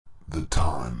The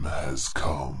time has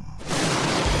come.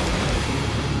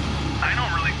 I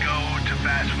don't really go to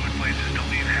fast food places to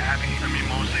leave happy. I mean,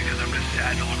 mostly because I'm just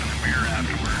sad to look in the mirror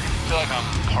afterward. I feel like I'm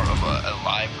part of a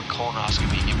live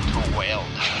colonoscopy given to a whale.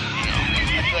 You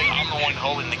know? I feel like I'm the one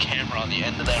holding the camera on the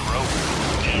end of that rope.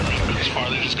 Yeah, right, but his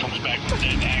father just comes back from the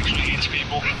dead and actually eats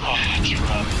people. Oh, it's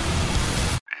rough.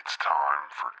 It's time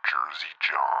for Jersey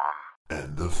John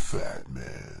and the Fat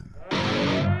Man.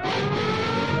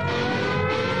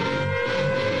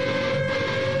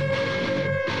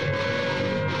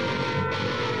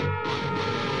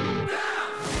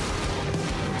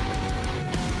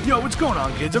 Yo, what's going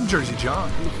on, kids? I'm Jersey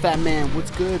John. I'm the Fat Man.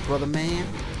 What's good, brother man?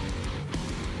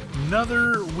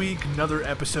 Another week, another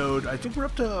episode. I think we're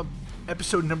up to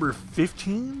episode number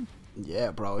 15.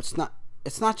 Yeah, bro. It's not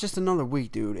just another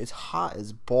week, dude. It's hot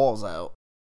as balls out.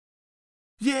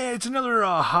 Yeah, it's another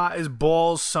hot as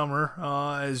balls summer,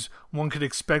 as one could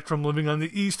expect from living on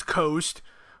the East Coast.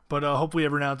 But hopefully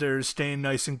everyone out there is staying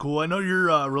nice and cool. I know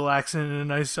you're relaxing in a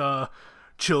nice,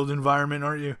 chilled environment,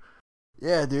 aren't you?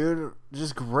 Yeah, dude.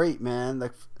 Just great, man.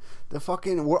 Like,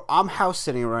 I'm house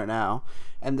sitting right now,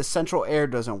 and the central air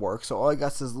doesn't work, so all I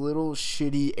got is this little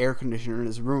shitty air conditioner in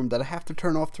this room that I have to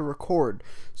turn off to record.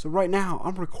 So right now,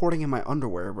 I'm recording in my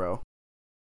underwear, bro.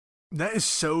 That is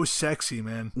so sexy,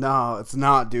 man. No, it's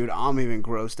not, dude. I'm even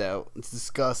grossed out. It's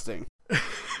disgusting.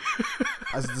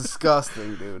 That's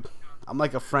disgusting, dude. I'm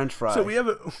like a French fry. So we have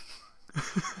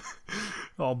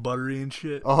all buttery and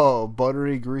shit. Oh,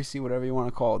 buttery, greasy, whatever you want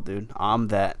to call it, dude. I'm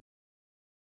that.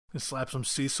 Just slap some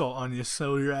sea salt on you,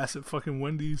 sell your ass at fucking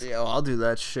Wendy's. Yeah, I'll do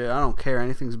that shit. I don't care.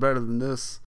 Anything's better than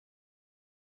this.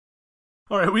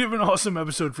 Alright, we have an awesome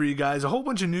episode for you guys. A whole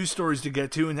bunch of news stories to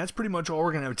get to, and that's pretty much all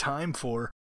we're going to have time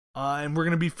for. And we're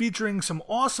going to be featuring some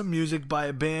awesome music by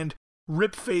a band,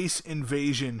 Ripface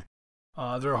Invasion.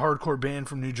 They're a hardcore band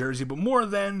from New Jersey, but more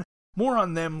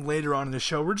on them later on in the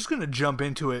show. We're just going to jump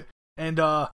into it. And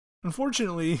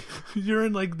unfortunately, you're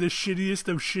in like the shittiest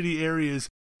of shitty areas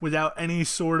without any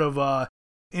sort of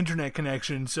internet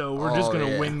connection. So we're just going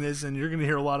to wing this, and you're going to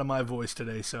hear a lot of my voice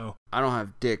today. So I don't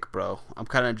have dick, bro. I'm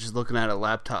kind of just looking at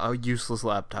a useless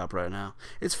laptop right now.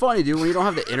 It's funny, dude. When you don't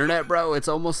have the internet, bro, it's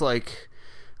almost like,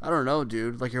 I don't know,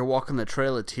 dude. Like you're walking the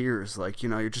Trail of Tears. Like, you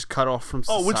know, you're just cut off from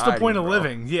society. Oh, what's the point bro. of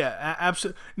living? Yeah,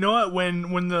 absolutely. You know what?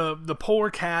 When the polar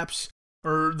caps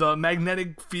or the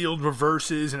magnetic field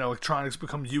reverses and electronics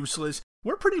become useless,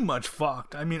 we're pretty much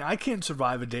fucked. I mean, I can't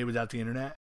survive a day without the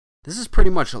internet. This is pretty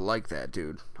much like that,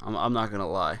 dude. I'm not gonna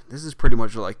lie. This is pretty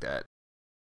much like that.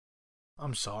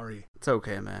 I'm sorry. It's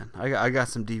okay, man. I got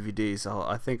some DVDs.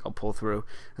 I think I'll pull through.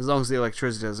 As long as the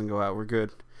electricity doesn't go out, we're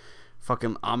good.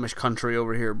 Fucking Amish country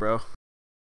over here, bro.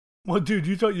 Well, dude,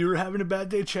 you thought you were having a bad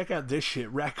day? Check out this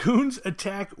shit. Raccoons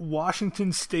attack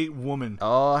Washington State woman.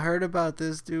 Oh, I heard about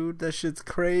this, dude. That shit's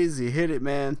crazy. Hit it,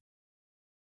 man.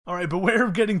 All right, beware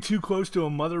of getting too close to a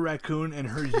mother raccoon and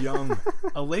her young.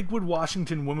 A Lakewood,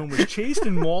 Washington woman was chased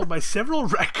and mauled by several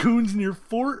raccoons near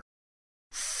Fort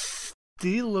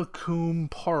Steilacoom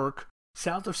Park,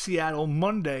 south of Seattle,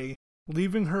 Monday,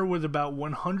 leaving her with about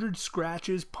 100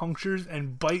 scratches, punctures,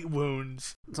 and bite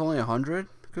wounds. It's only 100?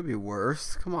 Could be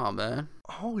worse. Come on, man.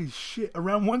 Holy shit.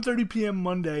 Around 1:30 p.m.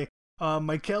 Monday,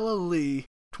 Michaela Lee,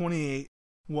 28,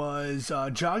 was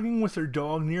jogging with her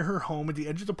dog near her home at the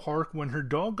edge of the park when her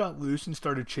dog got loose and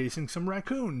started chasing some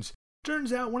raccoons.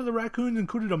 Turns out one of the raccoons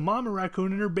included a mama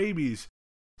raccoon and her babies,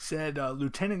 said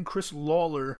Lieutenant Chris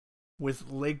Lawler with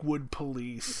Lakewood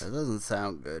Police. That doesn't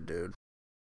sound good, dude.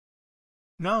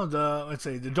 No,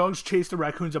 the dogs chased the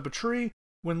raccoons up a tree.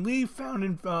 When Lee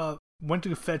went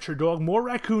to fetch her dog, more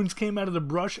raccoons came out of the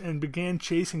brush and began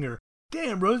chasing her.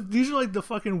 Damn, bro, these are like the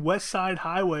fucking West Side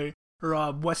Highway.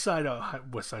 Or West Side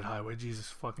Highway, Jesus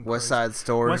fucking Christ. West Side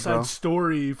Story, West Side bro.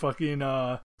 Story, fucking,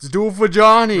 Let's do it for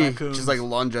Johnny! Raccoons. Just like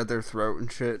lunge at their throat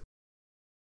and shit.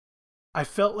 I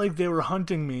felt like they were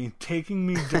hunting me, taking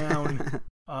me down,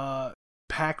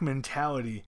 pack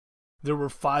mentality. There were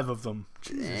 5 of them.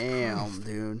 Jesus Damn, Christ.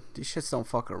 dude. These shits don't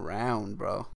fuck around,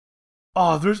 bro.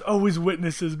 Oh, there's always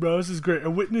witnesses, bro. This is great. A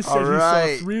witness said he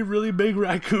saw 3 really big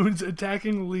raccoons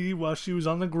attacking Lee while she was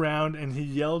on the ground, and he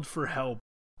yelled for help.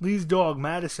 Lee's dog,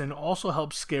 Madison, also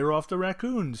helped scare off the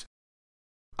raccoons.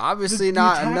 Obviously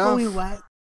not enough.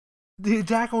 The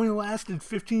attack only lasted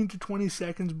 15 to 20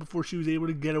 seconds before she was able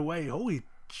to get away. Holy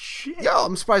shit. Yo,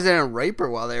 I'm surprised they didn't rape her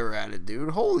while they were at it,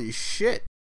 dude. Holy shit.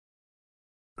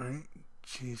 Right?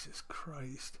 Jesus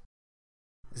Christ.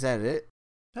 Is that it?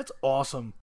 That's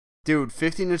awesome. Dude,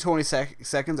 15 to 20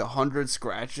 seconds, 100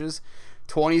 scratches,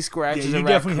 20 scratches. Yeah, you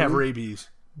definitely have rabies.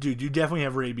 Dude, you definitely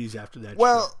have rabies after that.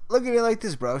 Well, look at it like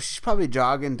this, bro. She's probably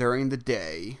jogging during the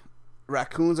day,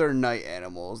 Raccoons are night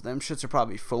animals. Them shits are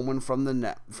probably foaming from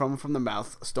the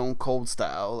mouth, stone cold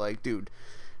style. Like, dude,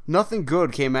 nothing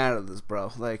good came out of this,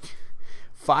 bro. Like,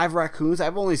 5 raccoons?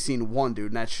 I've only seen one,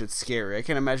 dude, and that shit's scary. I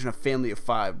can't imagine a family of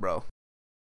 5, bro.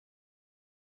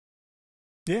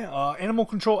 Yeah, Animal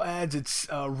Control adds it's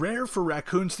rare for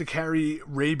raccoons to carry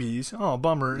rabies. Oh,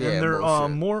 bummer. Yeah, and they're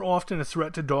bullshit. more often a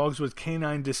threat to dogs with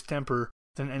canine distemper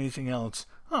than anything else.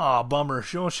 Oh, bummer.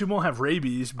 She won't have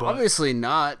rabies, but... Obviously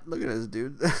not. Look at this,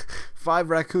 dude. 5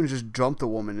 raccoons just jumped a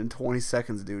woman in 20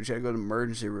 seconds, dude. She had to go to the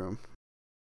emergency room.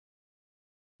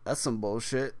 That's some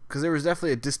bullshit. Because there was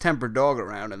definitely a distempered dog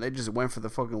around, and they just went for the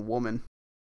fucking woman.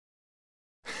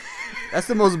 That's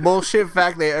the most bullshit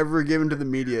fact they ever given to the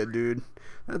media, dude.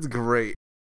 That's great.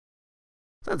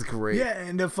 That's great. Yeah,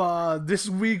 and if this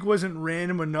week wasn't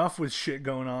random enough with shit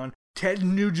going on, Ted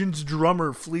Nugent's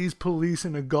drummer flees police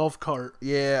in a golf cart.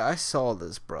 Yeah, I saw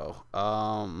this, bro.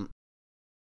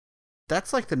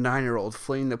 That's like the 9-year-old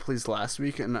fleeing the police last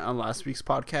week on last week's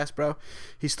podcast, bro.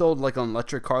 He stole like an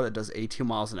electric car that does 82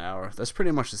 miles an hour. That's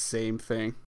pretty much the same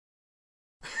thing.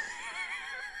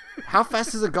 How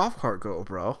fast does a golf cart go,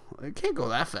 bro? It can't go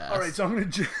that fast. All right, so I'm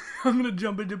gonna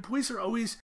jump into. Police are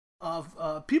always,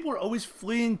 people are always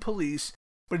fleeing police,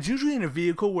 but it's usually in a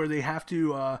vehicle where they have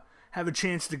to have a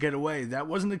chance to get away. That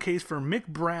wasn't the case for Mick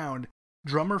Brown,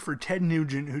 drummer for Ted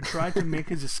Nugent, who tried to make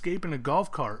his escape in a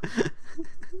golf cart,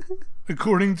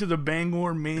 according to the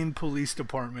Bangor, Maine Police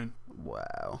Department.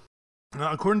 Wow.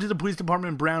 According to the police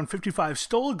department, Brown, 55,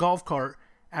 stole a golf cart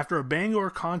after a Bangor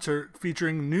concert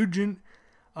featuring Nugent,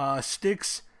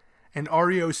 Styx, and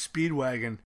REO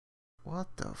Speedwagon.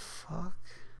 What the fuck?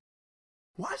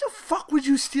 Why the fuck would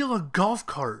you steal a golf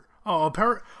cart? Oh,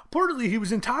 apparently he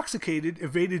was intoxicated,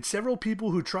 evaded several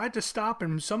people who tried to stop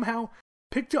him, somehow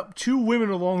picked up 2 women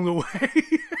along the way.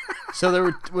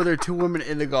 So were there 2 women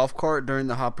in the golf cart during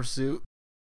the hot pursuit?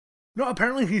 No,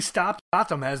 apparently he got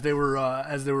them as they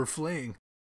were fleeing.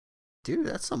 Dude,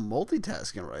 that's some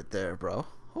multitasking right there, bro.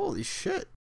 Holy shit.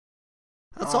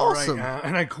 That's All awesome. Right,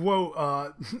 and I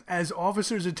quote, as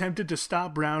officers attempted to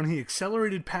stop Brown, he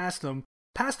accelerated past them,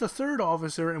 past a third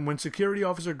officer, and when security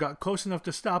officer got close enough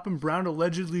to stop him, Brown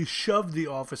allegedly shoved the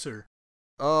officer.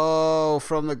 Oh,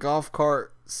 from the golf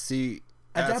cart seat.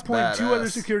 At that point, 2 other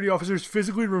security officers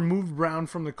physically removed Brown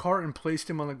from the cart and placed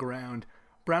him on the ground.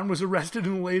 Brown was arrested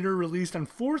and later released on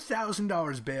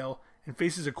 $4,000 bail and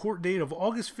faces a court date of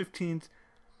August 15th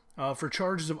for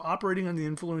charges of operating on the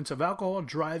influence of alcohol,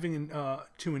 driving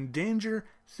to endanger,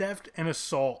 theft, and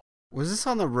assault. Was this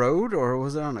on the road or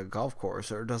was it on a golf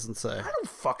course, or it doesn't say? I don't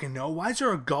fucking know. Why is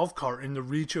there a golf cart in the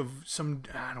reach of some...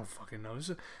 I don't fucking know.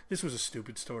 This was a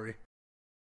stupid story.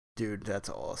 Dude, that's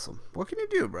awesome. What can you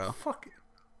do, bro? Fuck it.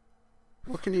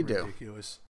 What can you do?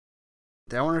 Ridiculous.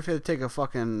 I wonder if you had to take a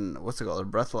fucking... What's it called? A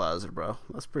breathalyzer, bro.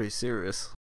 That's pretty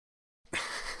serious.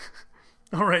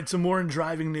 All right, some more in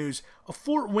driving news. A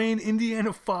Fort Wayne,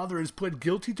 Indiana father has pled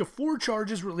guilty to 4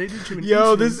 charges related to an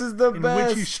incident this is the in best.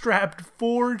 which he strapped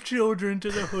 4 children to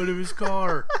the hood of his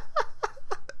car.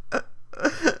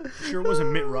 Sure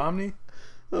wasn't Mitt Romney?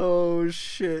 Oh,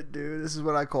 shit, dude. This is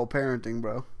what I call parenting,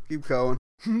 bro. Keep going.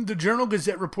 The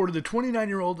Journal-Gazette reported the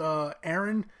 29-year-old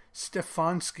Aaron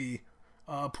Stefanski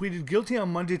pleaded guilty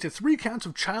on Monday to 3 counts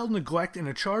of child neglect and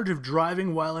a charge of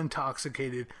driving while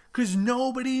intoxicated. Because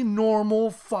nobody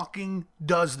normal fucking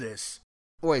does this.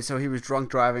 Wait, so he was drunk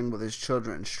driving with his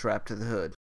children strapped to the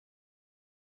hood?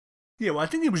 Yeah, well, I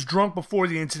think he was drunk before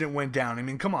the incident went down. I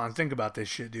mean, come on, think about this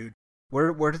shit, dude.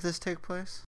 Where did this take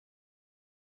place?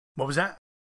 What was that?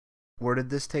 Where did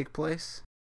this take place?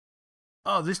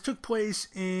 Oh, this took place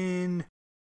in...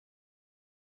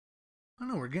 I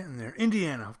don't know, we're getting there.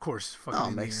 Indiana, of course.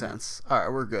 Fucking Makes Indiana. sense. All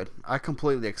right, we're good. I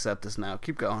completely accept this now.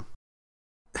 Keep going.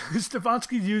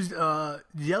 Stefanski used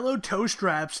yellow toe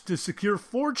straps to secure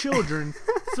 4 children,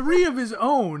 3 of his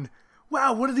own.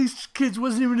 Wow, one of these kids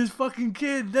wasn't even his fucking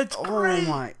kid. That's great. Oh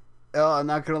my! Oh, I'm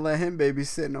not gonna let him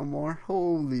babysit no more.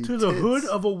 Holy. To the tits. hood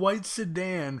of a white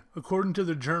sedan, according to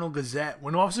the Journal-Gazette.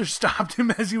 When officers stopped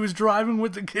him as he was driving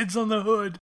with the kids on the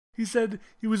hood, he said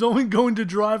he was only going to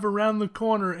drive around the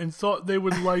corner and thought they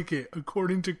would like it,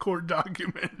 according to court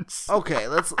documents. Okay,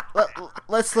 let's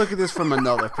look at this from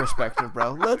another perspective,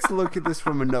 bro. Let's look at this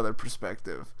from another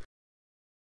perspective.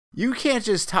 You can't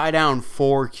just tie down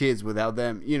 4 kids without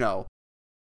them,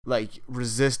 like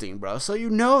resisting, bro. So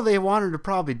they wanted to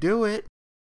probably do it.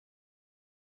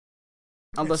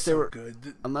 Unless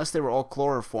they were all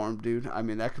chloroformed, dude. I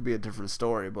mean, that could be a different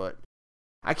story, but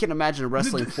I can't imagine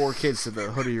wrestling 4 kids to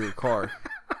the hood of your car.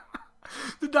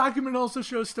 The document also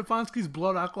shows Stefanski's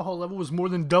blood alcohol level was more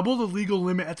than double the legal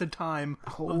limit at the time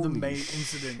of the May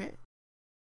incident.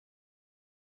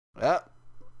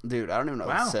 Dude, I don't even know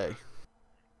what to say.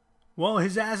 Well,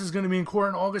 his ass is going to be in court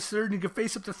on August 3rd and he could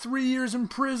face up to 3 years in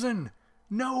prison.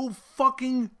 No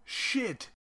fucking shit.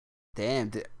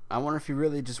 Damn, I wonder if he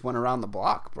really just went around the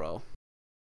block, bro.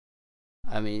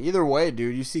 I mean, either way,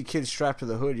 dude, you see kids strapped to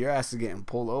the hood, your ass is getting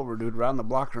pulled over, dude, around the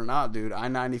block or not, dude.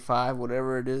 I-95,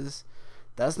 whatever it is.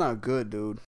 That's not good,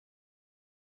 dude.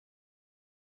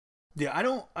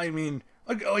 Yeah,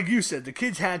 like you said, the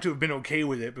kids had to have been okay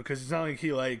with it because it's not like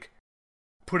he, like,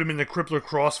 put him in the crippler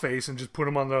crossface and just put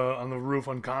him on the roof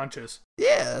unconscious.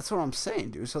 Yeah, that's what I'm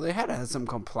saying, dude. So they had to have some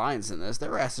compliance in this.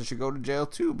 Their asses should go to jail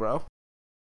too, bro.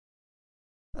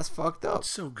 That's fucked up. It's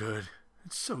so good.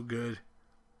 It's so good.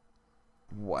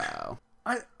 Wow.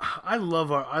 I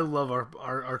love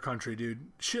our country, dude.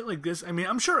 Shit like this. I mean,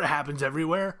 I'm sure it happens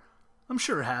everywhere. I'm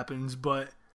sure it happens, but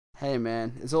hey,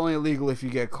 man, it's only illegal if you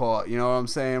get caught. You know what I'm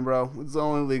saying, bro? It's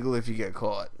only legal if you get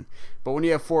caught. But when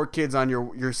you have 4 kids on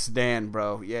your sedan,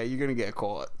 bro, yeah, you're gonna get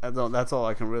caught. That's all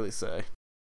I can really say.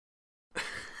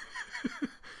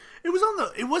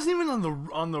 It wasn't even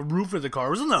on the roof of the car.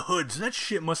 It was on the hood. So that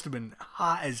shit must have been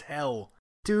hot as hell.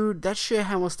 Dude, that shit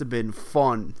must have been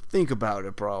fun. Think about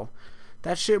it, bro.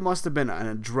 That shit must have been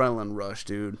an adrenaline rush,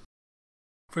 dude.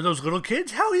 For those little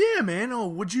kids? Hell yeah, man. Oh,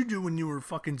 what'd you do when you were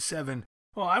fucking 7?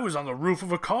 Well, I was on the roof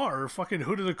of a car, or fucking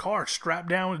hood of the car, strapped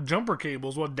down with jumper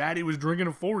cables while daddy was drinking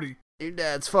a 40. Your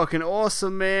dad's fucking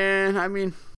awesome, man. I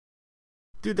mean,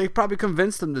 dude, they probably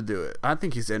convinced him to do it. I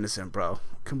think he's innocent, bro.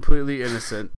 Completely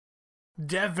innocent.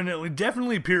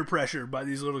 Definitely peer pressure by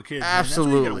these little kids.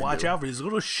 Absolutely. Man. That's what you gotta watch out for. These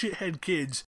little shithead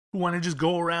kids who want to just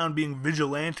go around being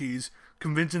vigilantes,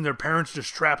 convincing their parents to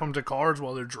strap them to cars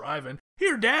while they're driving.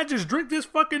 Here, Dad, just drink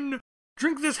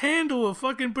this handle of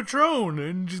fucking Patron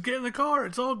and just get in the car.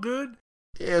 It's all good.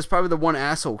 Yeah, it's probably the one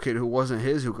asshole kid who wasn't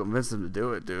his who convinced him to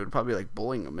do it, dude. Probably like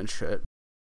bullying him and shit.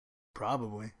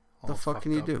 Probably. What the fuck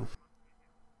can you do?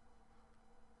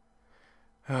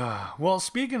 Well,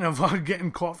 speaking of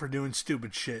getting caught for doing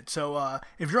stupid shit, so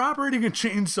if you're operating a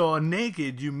chainsaw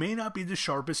naked, you may not be the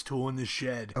sharpest tool in the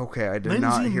shed. Okay, I did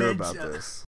not hear about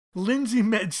this. Lindsay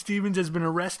Med Stevens has been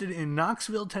arrested in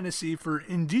Knoxville, Tennessee for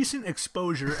indecent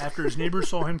exposure after his neighbor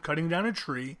saw him cutting down a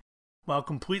tree while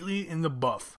completely in the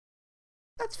buff.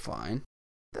 That's fine.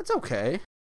 That's okay.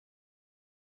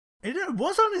 It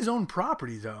was on his own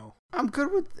property, though. I'm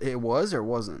good with it. Was or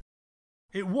wasn't?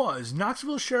 It was.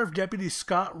 Knoxville Sheriff Deputy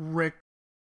Scott Rick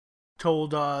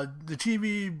told the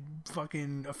TV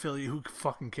fucking affiliate, who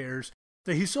fucking cares,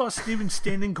 that he saw Stevens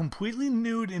standing completely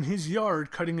nude in his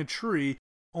yard cutting a tree,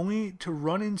 only to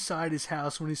run inside his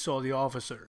house when he saw the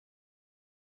officer.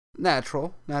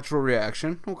 Natural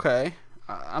reaction. Okay.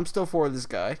 I'm still for this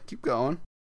guy. Keep going.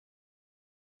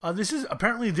 This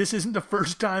isn't the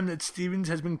first time that Stevens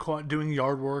has been caught doing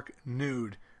yard work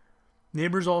nude.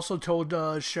 Neighbors also told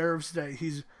sheriffs that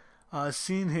he's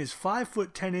seen his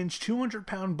 5'10",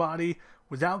 200-pound body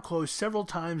without clothes several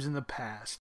times in the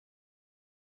past.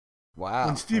 Wow.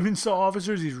 When Stevens saw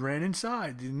officers, he ran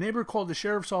inside. The neighbor called the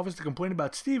sheriff's office to complain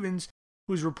about Stevens,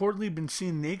 who has reportedly been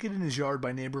seen naked in his yard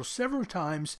by neighbors several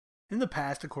times in the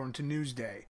past, according to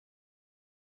Newsday.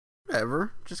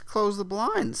 Whatever. Just close the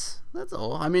blinds. That's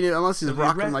all. I mean, unless he's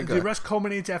rocking like a... The arrest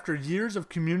culminates after years of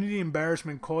community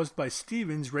embarrassment caused by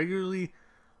Stevens regularly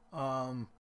fucking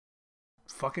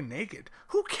naked.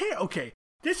 Who cares? Okay,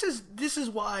 this is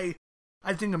why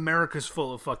I think America's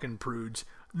full of fucking prudes.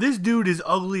 This dude is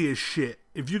ugly as shit.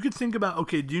 If you could think about...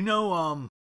 Okay, do you know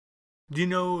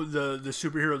the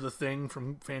superhero The Thing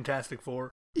from Fantastic Four?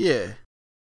 Yeah.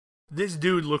 This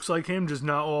dude looks like him, just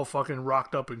not all fucking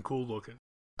rocked up and cool looking.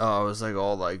 Oh, it was like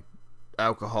all like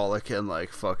alcoholic and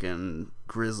like fucking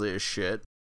grisly as shit.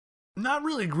 Not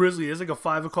really grisly. He has like a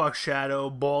 5 o'clock shadow,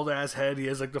 bald ass head. He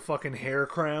has like the fucking hair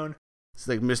crown. It's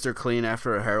like Mr. Clean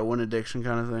after a heroin addiction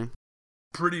kind of thing.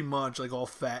 Pretty much, like all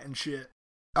fat and shit.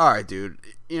 Alright, dude.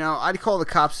 You know, I'd call the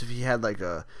cops if he had like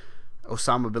a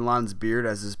Osama bin Laden's beard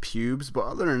as his pubes, but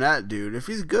other than that, dude, if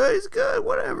he's good, he's good.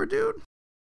 Whatever, dude.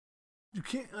 You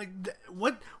can't, like,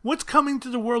 what's coming to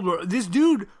the world where this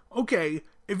dude, okay,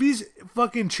 if he's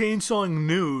fucking chainsawing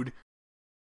nude,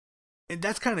 and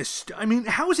that's kind of, I mean,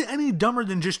 how is it any dumber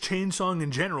than just chainsawing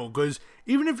in general? Because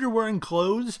even if you're wearing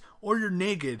clothes or you're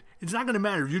naked, it's not going to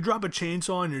matter. If you drop a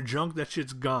chainsaw on your junk, that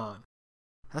shit's gone.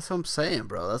 That's what I'm saying,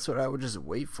 bro. That's what I would just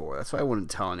wait for. That's why I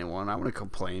wouldn't tell anyone. I wouldn't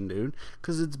complain, dude.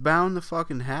 Because it's bound to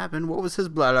fucking happen. What was his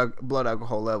blood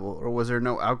alcohol level? Or was there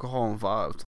no alcohol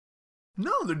involved?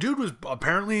 No, the dude was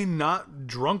apparently not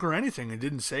drunk or anything. It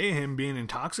didn't say him being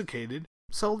intoxicated.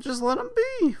 So just let him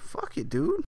be. Fuck it,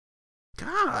 dude.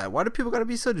 God, why do people gotta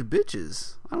be such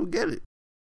bitches? I don't get it.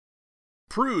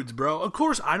 prudes, bro. Of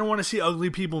course, I don't want to see ugly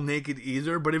people naked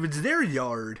either, but if it's their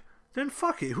yard, then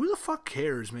fuck it. Who the fuck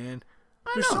cares, man?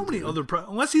 There's so many other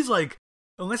unless he's like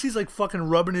fucking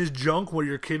rubbing his junk while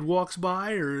your kid walks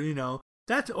by, or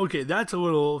that's okay. That's a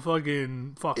little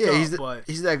fucking fucked up.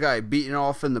 He's that guy beating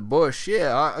off in the bush.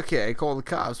 Yeah, I call the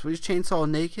cops. But he's chainsaw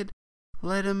naked.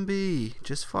 Let him be.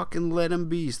 Just fucking let him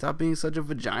be. Stop being such a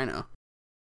vagina.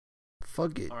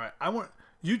 Fuck it. All right,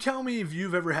 you tell me if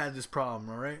you've ever had this problem.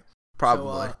 All right.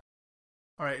 Probably. So,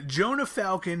 all right, Jonah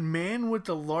Falcon, man with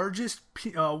world's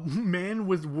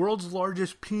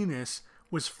largest penis,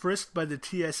 was frisked by the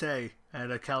TSA at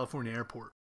a California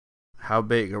airport. How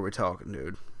big are we talking,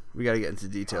 dude? We got to get into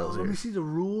details here. Let me see the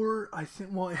ruler. I think,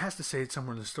 well, it has to say it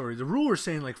somewhere in the story. The ruler's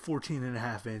saying like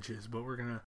 14.5 inches, but we're going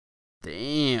to...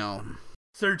 Damn.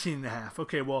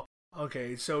 13.5.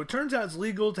 Okay, so it turns out it's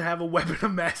legal to have a weapon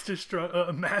of mass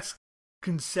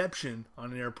conception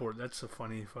on an airport. That's a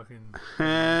funny fucking...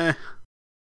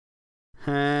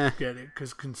 Get it?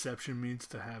 Because conception means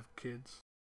to have kids.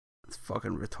 It's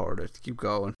fucking retarded. Keep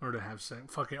going. Or to have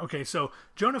sex. Fucking... Okay, so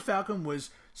Jonah Falcon was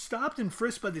stopped and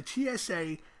frisked by the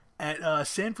TSA at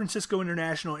San Francisco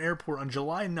International Airport on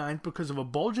July 9th because of a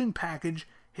bulging package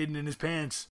hidden in his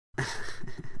pants.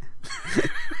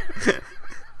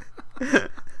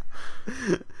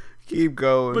 Keep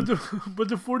going. But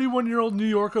the 41-year-old New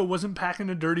Yorker wasn't packing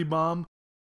a dirty bomb,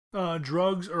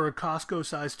 drugs, or a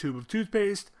Costco-sized tube of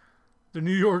toothpaste. The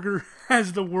New Yorker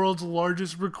has the world's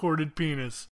largest recorded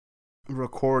penis.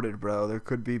 Recorded, bro. There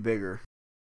could be bigger.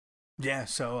 Yeah,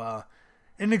 so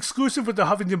in exclusive with the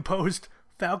Huffington Post,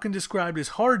 Falcon described his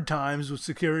hard times with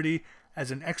security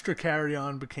as an extra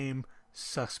carry-on became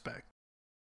suspect.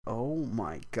 Oh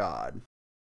my God.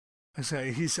 I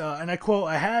say he's and I quote,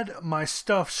 "I had my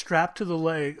stuff strapped to the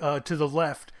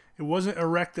left. It wasn't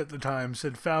erect at the time,"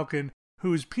 said Falcon,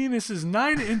 whose penis is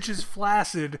 9 inches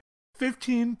flaccid,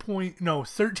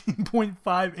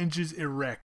 13.5 inches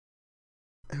erect.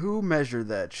 Who measured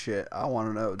that shit? I want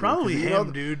to know. Dude. Probably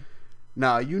him, dude.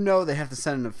 No, they have to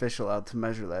send an official out to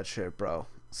measure that shit, bro.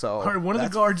 So all right, one of the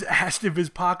guards asked if his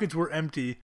pockets were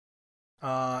empty,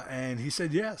 and he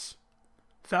said yes.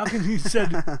 Falcon, he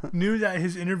said, knew that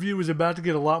his interview was about to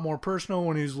get a lot more personal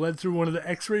when he was led through one of the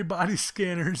X-ray body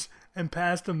scanners and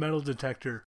passed a metal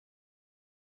detector.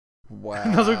 Wow.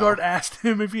 Another guard asked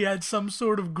him if he had some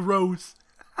sort of growth.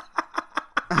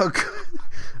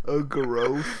 A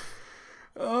growth?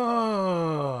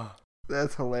 Oh.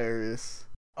 That's hilarious.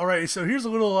 All right, so here's a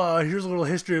little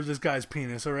history of this guy's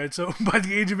penis. All right, so by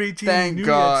the age of 18, Thank he knew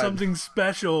God. he had something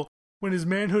special when his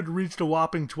manhood reached a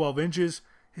whopping 12 inches.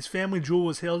 His family jewel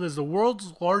was hailed as the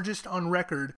world's largest on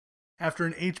record after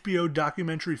an HBO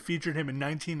documentary featured him in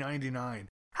 1999.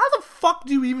 How the fuck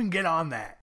do you even get on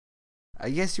that? I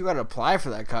guess you gotta apply for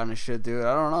that kind of shit, dude.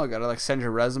 I don't know. You gotta send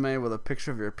your resume with a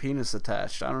picture of your penis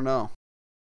attached. I don't know.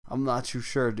 I'm not too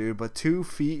sure, dude. But 2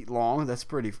 feet long, that's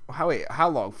pretty... How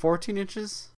long? 14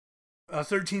 inches?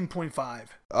 13.5.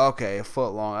 Okay, a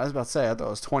foot long. I was about to say, I thought it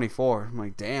was 24. I'm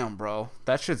like, damn, bro.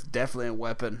 That shit's definitely a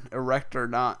weapon. Erect or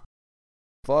not.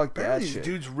 Fuck that shit. This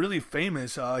dude's really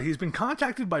famous. He's been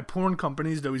contacted by porn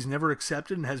companies, though he's never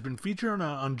accepted, and has been featured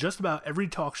on just about every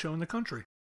talk show in the country.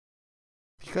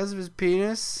 Because of his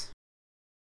penis?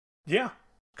 Yeah,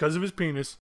 because of his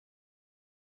penis.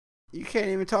 You can't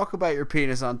even talk about your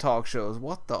penis on talk shows.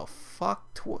 What the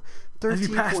fuck? As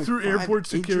he passed through airport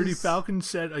security, inches? Falcon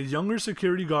said a younger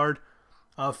security guard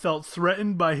felt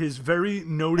threatened by his very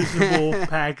noticeable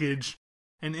package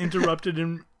and interrupted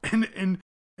him and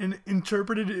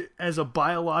interpreted it as a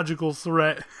biological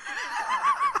threat.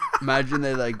 Imagine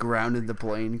they grounded the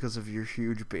plane because of your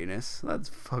huge penis. That's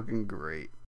fucking great.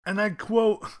 And I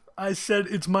quote, "I said,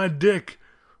 it's my dick,"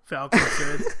 Falcon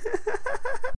said.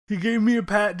 He gave me a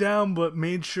pat down, but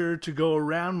made sure to go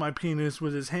around my penis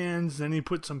with his hands. Then he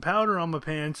put some powder on my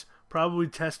pants, probably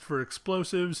test for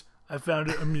explosives. I found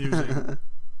it amusing.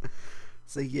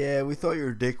 It's like, yeah, we thought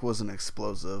your dick was an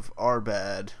explosive. Our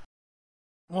bad.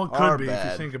 Well, it could be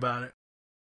if you think about it.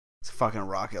 It's a fucking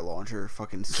rocket launcher,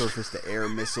 fucking surface-to-air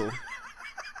missile.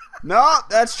 No,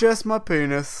 that's just my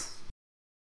penis.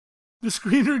 The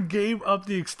screener gave up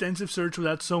the extensive search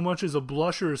without so much as a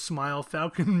blush or a smile.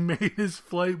 Falcon made his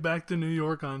flight back to New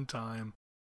York on time.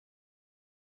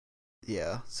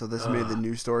 Yeah, so this made the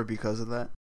news story because of that?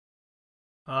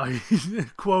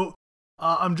 Quote,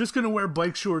 "I'm just going to wear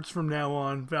bike shorts from now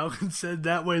on," Falcon said.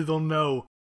 "That way they'll know.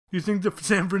 You think the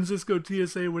San Francisco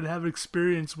TSA would have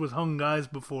experience with hung guys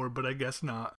before, but I guess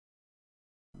not."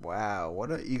 Wow, what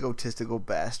an egotistical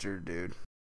bastard, dude.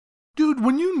 Dude,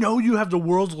 when you know you have the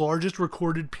world's largest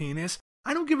recorded penis,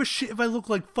 I don't give a shit if I look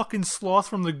like fucking Sloth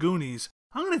from the Goonies.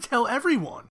 I'm going to tell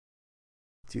everyone.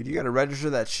 Dude, you gotta register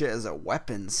that shit as a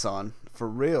weapon, son. For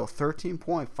real.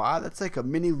 13.5? That's like a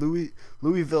mini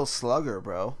Louisville Slugger,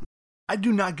 bro. I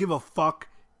do not give a fuck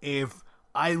if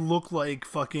I look like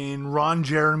fucking Ron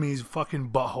Jeremy's fucking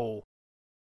butthole.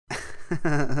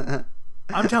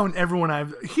 I'm telling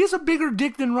everyone he has a bigger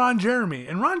dick than Ron Jeremy,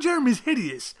 and Ron Jeremy's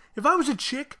hideous. If I was a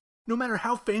chick, no matter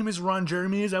how famous Ron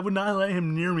Jeremy is, I would not let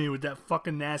him near me with that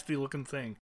fucking nasty looking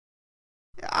thing.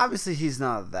 Yeah, obviously he's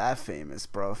not that famous,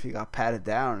 bro. If he got patted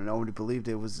down and nobody believed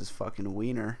it was his fucking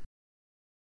wiener.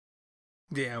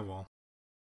 Yeah, well.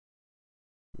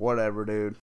 Whatever,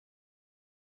 dude.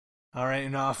 All right,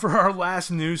 and for our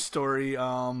last news story,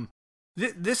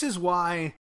 this is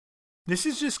why... This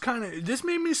is just kind of... This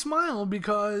made me smile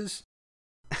because...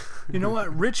 You know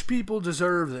what? Rich people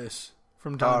deserve this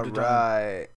from time to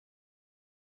time.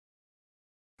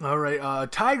 All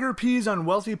right. Tiger pees on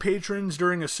wealthy patrons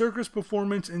during a circus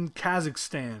performance in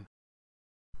Kazakhstan.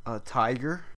 A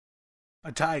tiger?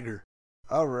 A tiger.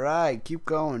 All right. Keep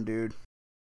going, dude.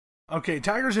 Okay,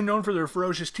 tigers are known for their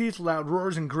ferocious teeth, loud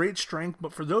roars, and great strength,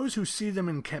 but for those who see them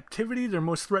in captivity, their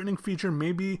most threatening feature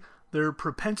may be their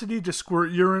propensity to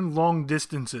squirt urine long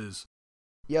distances.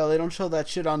 Yo, they don't show that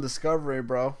shit on Discovery,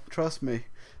 bro. Trust me.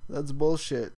 That's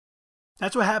bullshit.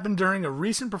 That's what happened during a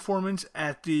recent performance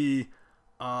at the...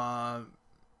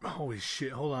 holy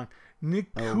shit, hold on.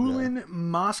 Nikulin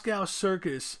Moscow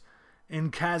Circus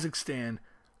in Kazakhstan.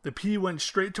 The pee went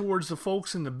straight towards the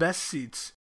folks in the best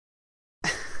seats.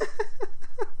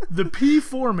 The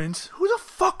performance... Who the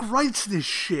fuck writes this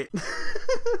shit?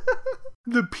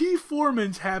 The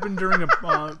performance happened during a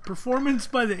performance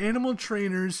by the animal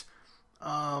trainers.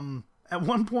 At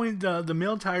one point, the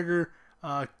male tiger,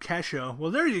 Kesha...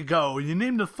 Well, there you go. You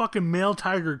named the fucking male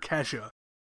tiger Kesha.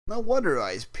 No wonder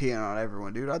he's peeing on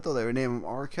everyone, dude. I thought they would name him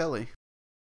R. Kelly.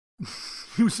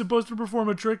 He was supposed to perform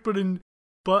a trick,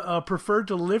 but preferred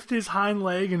to lift his hind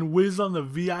leg and whiz on the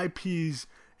VIPs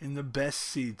in the best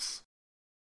seats.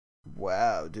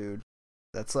 Wow, dude.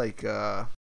 That's like,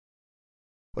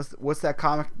 what's that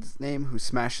comic's name who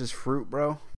smashes fruit,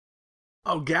 bro?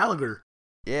 Oh, Gallagher.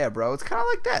 Yeah, bro. It's kind of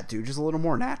like that, dude. Just a little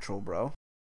more natural, bro.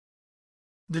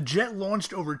 The jet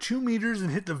launched over 2 meters and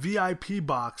hit the VIP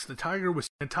box. The tiger was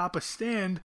atop a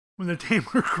stand when the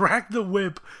tamer cracked the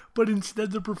whip, but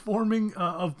instead of performing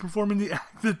the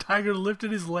act, the tiger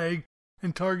lifted his leg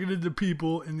and targeted the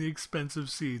people in the expensive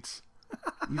seats.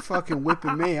 You fucking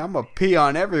whipping me. I'm gonna pee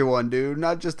on everyone, dude.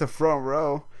 Not just the front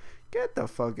row. Get the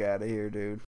fuck out of here,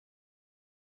 dude.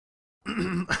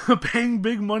 Paying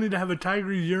big money to have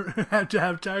tiger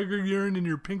urine in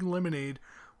your pink lemonade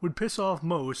would piss off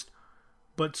most,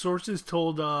 but sources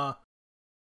told the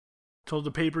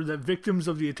paper that victims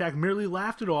of the attack merely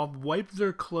laughed it off, wiped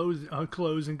their clothes,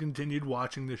 and continued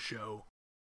watching the show.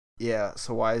 Yeah,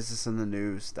 so why is this in the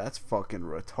news? That's fucking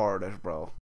retarded,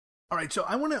 bro. All right, so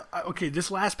I want to... Okay, this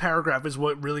last paragraph is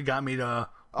what really got me to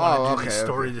want to do this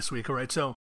story this week. All right,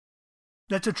 so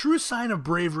that's a true sign of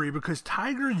bravery because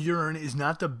tiger urine is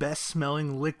not the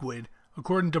best-smelling liquid,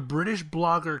 according to British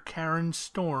blogger Karen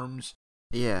Storms,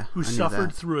 who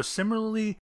suffered through a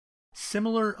similar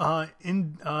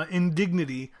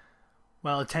indignity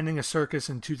while attending a circus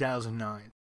in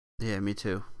 2009. Yeah, me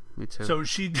too. So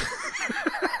she...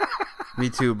 Me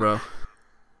too, bro.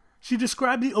 She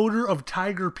described the odor of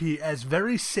tiger pee as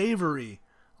very savory,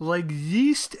 like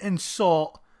yeast and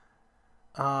salt,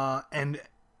 and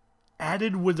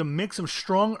added with a mix of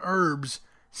strong herbs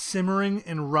simmering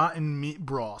in rotten meat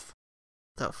broth.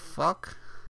 The fuck?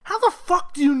 How the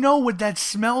fuck do you know what that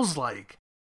smells like?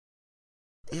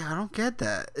 Yeah, I don't get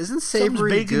that. Isn't savory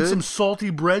Someone's baking good? some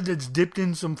salty bread that's dipped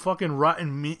in some fucking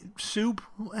rotten meat soup?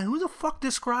 And who the fuck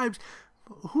describes...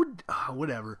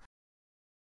 whatever.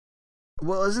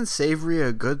 Well, isn't savory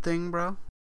a good thing, bro?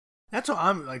 That's what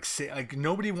I'm like.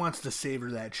 Nobody wants to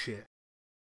savor that shit.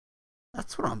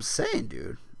 That's what I'm saying,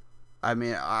 dude. I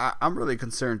mean, I'm really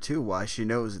concerned too. Why she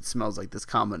knows it smells like this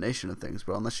combination of things,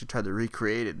 bro? Unless she tried to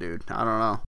recreate it, dude. I don't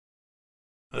know.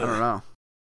 I don't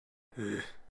know.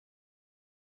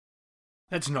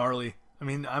 That's gnarly. I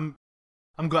mean, I'm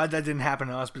glad that didn't happen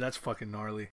to us, but that's fucking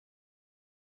gnarly.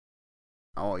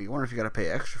 Oh, you wonder if you gotta pay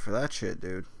extra for that shit,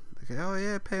 dude. Like, oh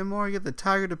yeah, pay more, you get the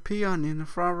tiger to pee on you in the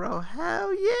front row.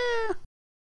 Hell yeah.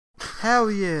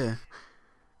 Hell yeah.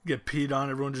 Get peed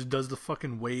on, everyone just does the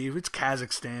fucking wave. It's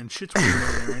Kazakhstan. Shit's weird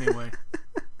over there anyway.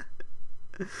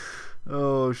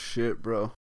 Oh shit,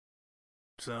 bro.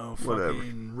 So,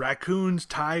 fucking raccoons,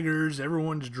 tigers,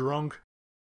 everyone's drunk.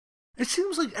 It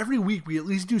seems like every week we at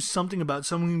least do something about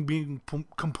someone being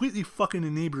completely fucking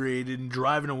inebriated and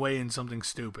driving away in something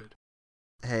stupid.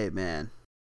 Hey, man.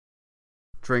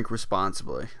 Drink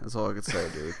responsibly. That's all I could say,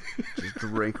 dude. Just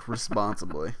drink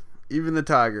responsibly. Even the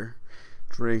tiger,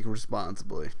 drink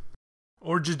responsibly.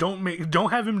 Or just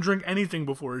don't have him drink anything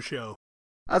before a show.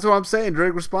 That's what I'm saying.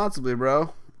 Drink responsibly,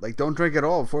 bro. Like, don't drink at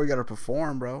all before you gotta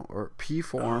perform, bro, or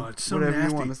perform. Oh, it's so whatever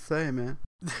nasty. you want to say, man.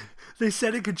 They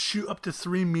said it could shoot up to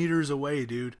 3 meters away,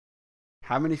 dude.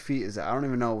 How many feet is that? I don't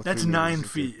even know. That's 9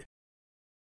 feet.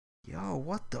 Yo,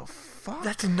 what the fuck?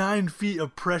 That's 9 feet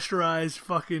of pressurized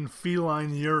fucking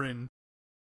feline urine.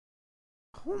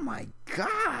 Oh my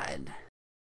god.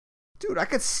 Dude, I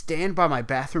could stand by my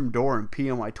bathroom door and pee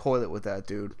on my toilet with that,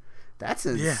 dude. That's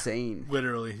insane. Yeah,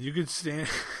 literally. You could stand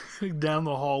down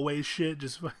the hallway shit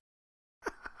just...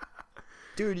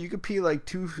 Dude, you could pee like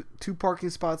two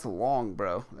parking spots long,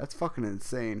 bro. That's fucking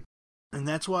insane. And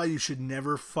that's why you should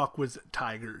never fuck with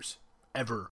tigers.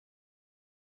 Ever.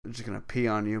 They're just gonna pee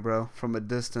on you, bro, from a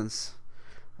distance.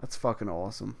 That's fucking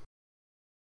awesome.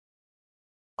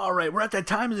 Alright, we're at that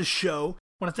time of the show.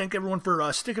 I want to thank everyone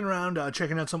for sticking around,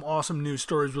 checking out some awesome news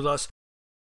stories with us.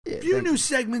 Yeah, A few new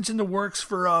segments in the works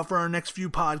for our next few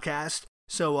podcasts.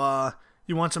 So,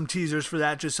 you want some teasers for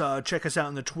that, just check us out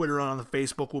on the Twitter and on the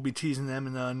Facebook. We'll be teasing them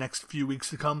in the next few weeks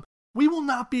to come. We will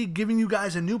not be giving you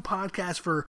guys a new podcast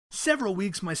for several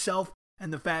weeks. Myself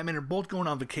and the Fat Man are both going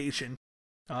on vacation.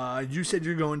 You said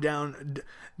you're going down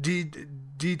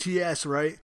DTS,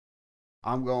 right?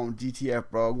 I'm going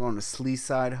DTF, bro. I'm going to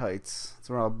Sleeside Heights. That's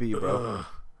where I'll be, bro.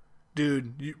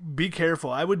 Dude, be careful.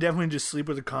 I would definitely just sleep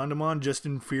with a condom on just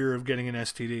in fear of getting an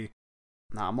STD.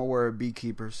 Nah, I'm gonna wear a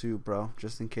beekeeper suit, bro,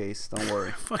 just in case. Don't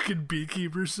worry. Fucking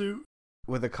beekeeper suit.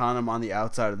 With a condom on the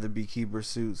outside of the beekeeper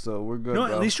suit, so we're good, No,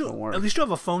 bro. at least Don't worry. you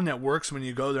have a phone that works when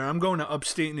you go there. I'm going to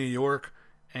upstate New York,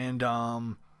 and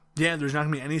yeah, there's not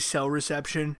gonna be any cell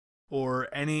reception or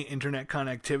any internet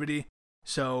connectivity.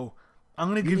 So I'm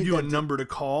gonna give you a number to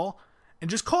call, and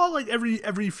just call like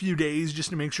every few days just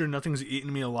to make sure nothing's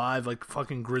eating me alive, like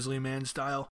fucking Grizzly Man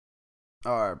style.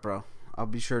 All right, bro. I'll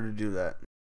be sure to do that.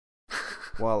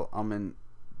 While I'm in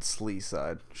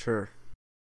Sleeside, sure.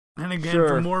 And again,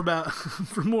 for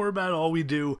more about all we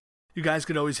do, you guys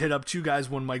could always hit up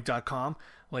 2guys1mic.com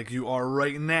like you are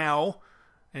right now,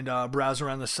 and browse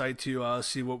around the site to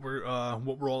see what we're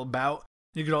all about.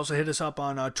 You could also hit us up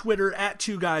on Twitter at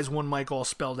 2guys1mic, all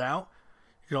spelled out.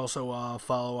 You could also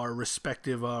follow our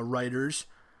respective writers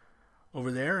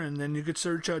over there, and then you could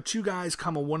search 2 guys,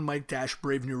 1 mic -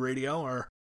 Brave New Radio, our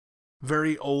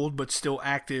very old but still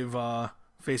active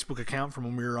Facebook account from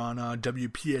when we were on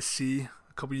WPSC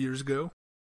a couple years ago.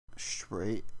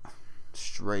 Straight.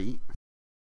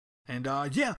 And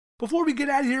yeah, before we get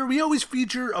out of here, we always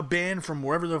feature a band from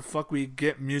wherever the fuck we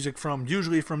get music from,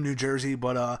 usually from New Jersey,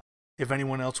 but if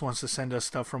anyone else wants to send us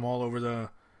stuff from all over the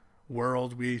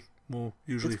world, we will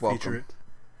usually feature it.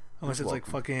 Unless it's like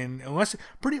fucking,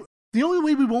 the only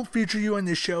way we won't feature you on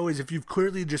this show is if you've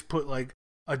clearly just put like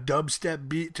a dubstep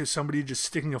beat to somebody just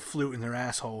sticking a flute in their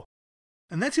asshole.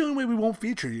 And that's the only way we won't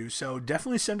feature you, so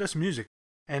definitely send us music.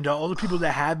 And all the people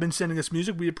that have been sending us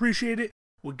music, we appreciate it.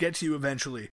 We'll get to you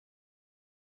eventually.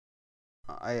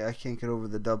 I can't get over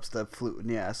the dubstep flute in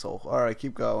the asshole. All right,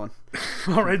 keep going.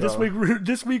 All right, this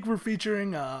week we're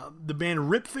featuring the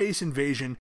band Ripface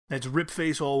Invasion. That's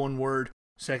Ripface, all one word,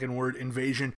 second word,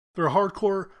 Invasion. They're a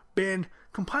hardcore band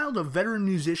compiled of veteran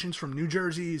musicians from New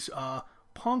Jersey's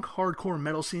punk hardcore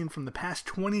metal scene from the past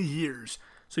 20 years.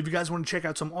 So if you guys want to check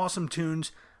out some awesome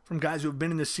tunes from guys who have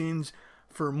been in the scenes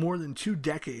for more than 2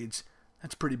 decades,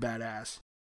 that's pretty badass.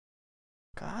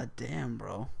 God damn,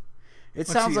 bro. It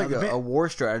sounds like a war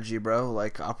strategy, bro.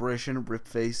 Like Operation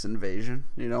Ripface Invasion,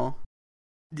 you know?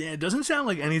 Yeah, it doesn't sound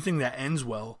like anything that ends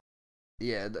well.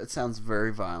 Yeah, it sounds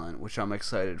very violent, which I'm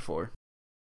excited for.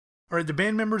 All right, the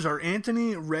band members are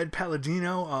Anthony Red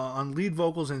Palladino on lead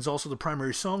vocals and is also the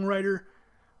primary songwriter.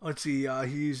 Let's see,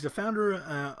 he's the founder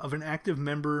of an active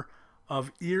member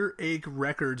of Earache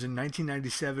Records in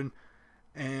 1997.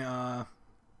 And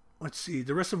let's see,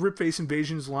 the rest of Ripface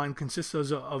Invasion's line consists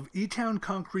of E-Town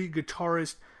Concrete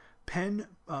guitarist Pen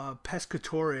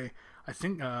Pescatore, I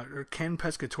think, or Ken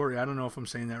Pescatore, I don't know if I'm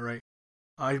saying that right.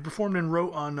 He performed and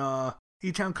wrote on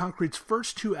E-Town Concrete's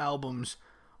first 2 albums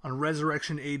on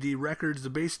Resurrection AD Records. The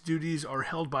bass duties are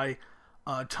held by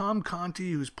Tom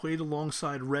Conti, who's played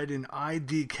alongside Red in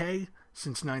IDK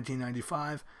since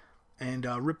 1995, and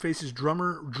Ripface's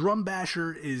drum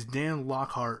basher is Dan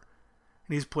Lockhart,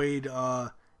 and he's played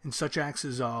in such acts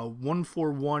as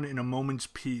 141 in A Moment's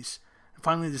Peace. And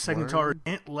finally, the second guitar,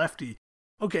 Aunt Lefty.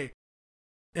 Okay,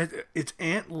 it's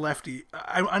Aunt Lefty.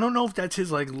 I don't know if that's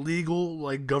his like legal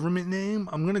like government name.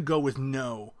 I'm gonna go with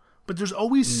no, but there's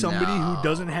always somebody who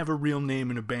doesn't have a real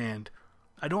name in a band.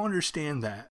 I don't understand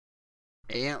that.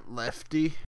 Aunt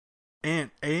Lefty?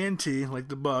 Ant, A-N-T, like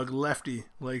the bug, lefty,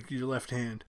 like your left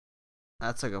hand.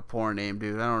 That's like a porn name,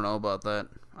 dude. I don't know about that.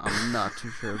 I'm not too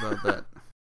sure about that.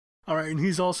 Alright, and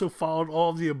he's also followed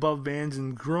all of the above bands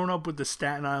and grown up with the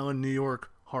Staten Island, New York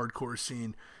hardcore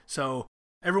scene. So,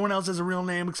 everyone else has a real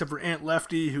name except for Aunt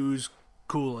Lefty, who's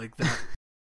cool like that.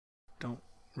 Don't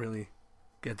really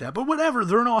get that. But whatever,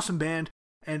 they're an awesome band.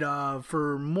 And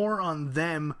for more on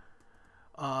them,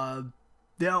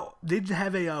 they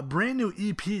have a brand new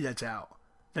EP that's out.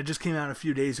 That just came out a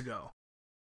few days ago.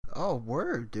 Oh,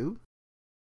 word, dude.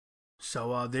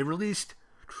 So they released...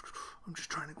 I'm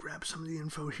just trying to grab some of the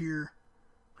info here.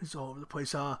 It's all over the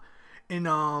place. Let's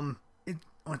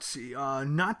see.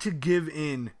 Not to Give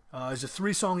In is a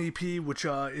 3-song EP which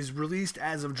is released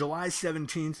as of July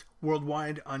 17th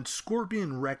worldwide on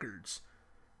Scorpion Records.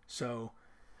 So,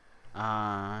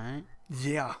 yeah,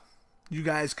 you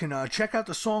guys can check out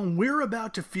the song we're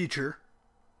about to feature,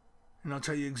 and I'll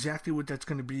tell you exactly what that's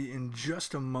going to be in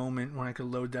just a moment when I can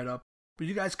load that up. But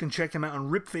you guys can check them out on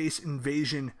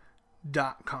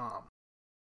ripfaceinvasion.com.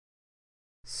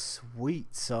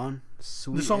 Sweet, son.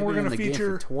 Sweet. The song we're going to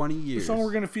feature for 20 years. The song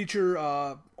we're going to feature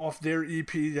off their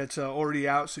EP that's already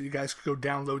out, so you guys can go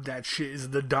download that shit, is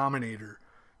The Dominator.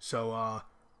 So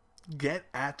get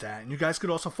at that. And you guys could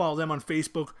also follow them on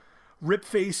Facebook,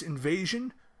 Ripface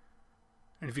Invasion.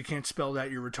 And if you can't spell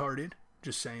that, you're retarded.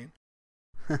 Just saying.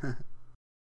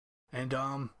 And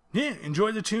yeah,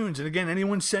 enjoy the tunes. And again,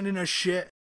 anyone sending us shit,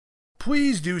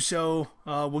 please do so.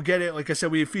 We'll get it. Like I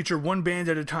said, we feature one band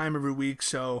at a time every week,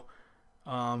 so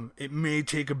it may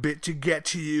take a bit to get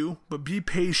to you, but be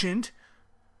patient.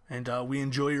 And we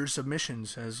enjoy your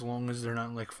submissions as long as they're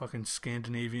not like fucking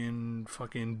Scandinavian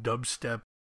fucking dubstep.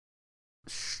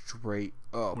 Straight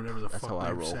up. Whatever the That's fuck how I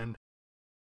they roll. send.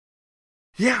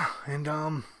 Yeah, and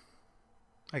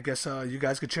I guess you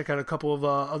guys could check out a couple of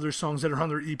other songs that are on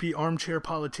their EP, Armchair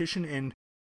Politician, and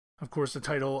of course the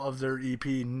title of their EP,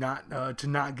 Not To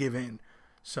Not Give In.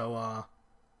 So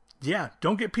yeah,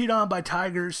 don't get peed on by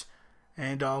tigers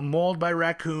and mauled by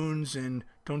raccoons, and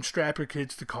don't strap your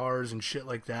kids to cars and shit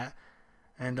like that.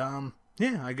 And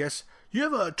yeah, I guess you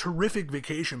have a terrific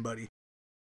vacation, buddy.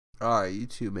 Alright, you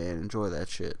too, man. Enjoy that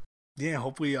shit. Yeah,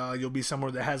 hopefully you'll be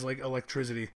somewhere that has like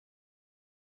electricity.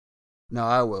 No,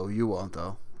 I will. You won't,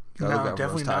 though. No,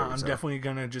 definitely not. I'm definitely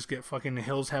gonna just get fucking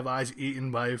Hills Have Eyes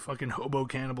eaten by fucking hobo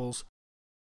cannibals.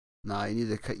 Nah, you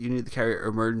need to carry an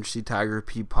emergency tiger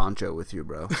pee poncho with you,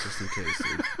 bro. Just in case,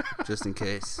 dude. Just in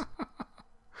case.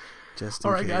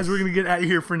 All right, guys, we're gonna get out of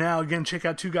here for now. Again, check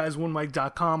out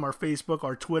 2guys1mic.com, our Facebook,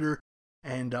 our Twitter,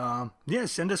 and yeah,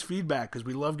 send us feedback because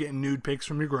we love getting nude pics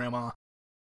from your grandma.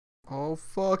 Oh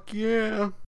fuck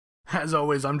yeah! As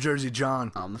always, I'm Jersey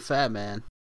John. I'm the Fat Man.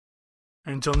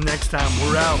 Until next time,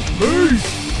 we're out.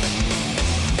 Peace!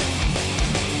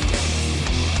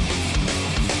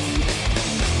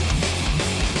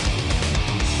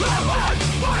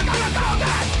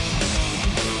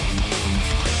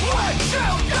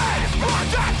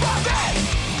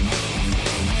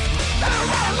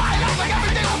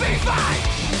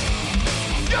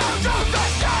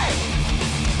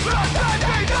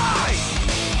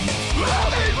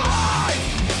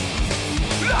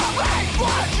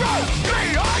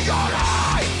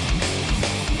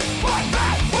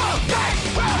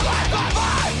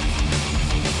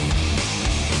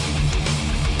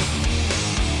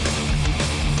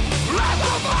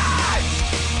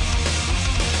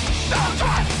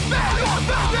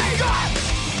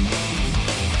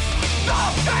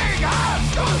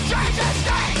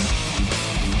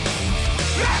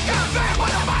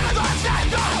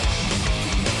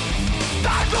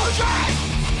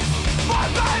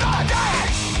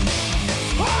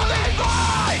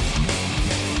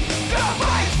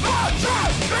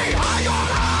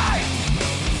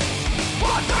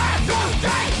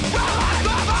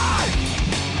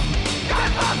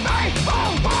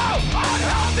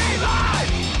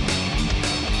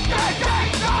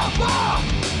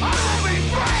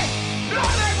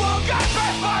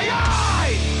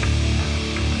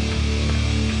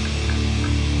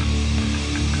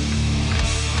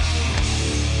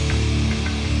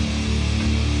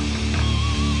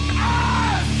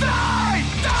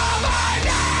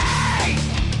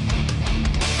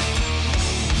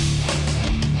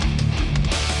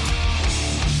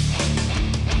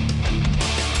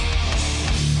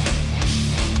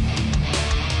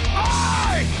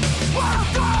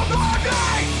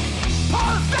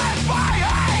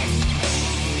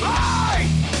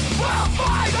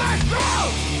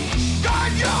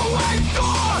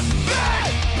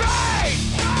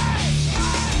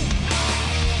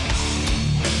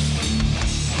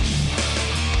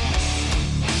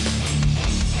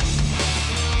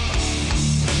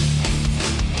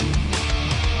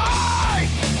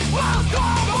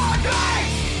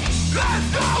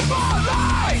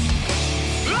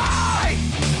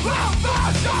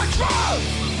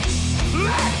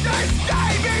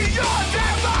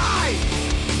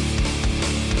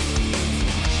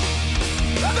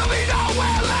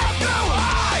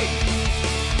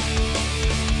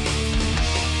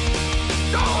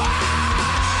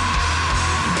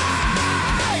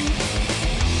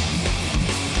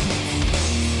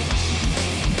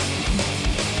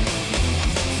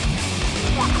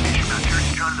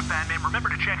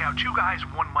 Remember to check out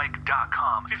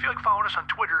 2guys1mic.com. If you feel like following us on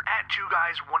Twitter at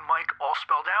 2guys1mic, all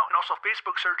spelled out, and also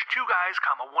Facebook search 2guys,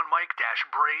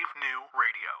 1mic-brave new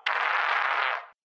radio.